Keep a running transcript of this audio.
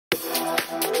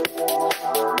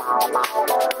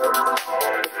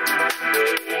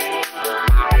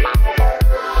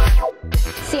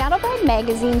Seattle Bride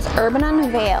Magazine's Urban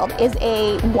Unveiled is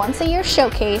a once-a-year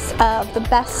showcase of the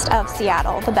best of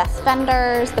Seattle, the best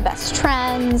vendors, the best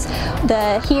trends,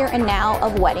 the here and now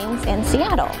of weddings in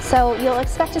Seattle. So you'll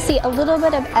expect to see a little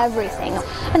bit of everything.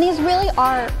 And these really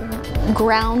are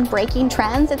groundbreaking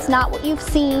trends. It's not what you've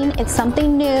seen, it's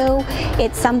something new,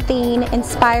 it's something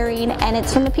inspiring, and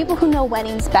it's from the people who know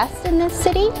weddings best in this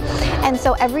city. And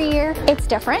so every year it's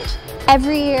different.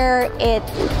 Every year it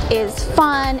is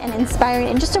fun and inspiring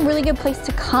and just a really good place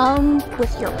to come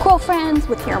with your girlfriends,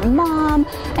 with your mom,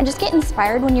 and just get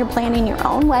inspired when you're planning your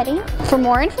own wedding. For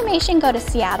more information, go to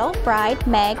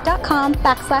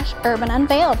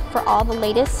seattlebridemag.com/urbanunveiled for all the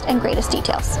latest and greatest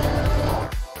details.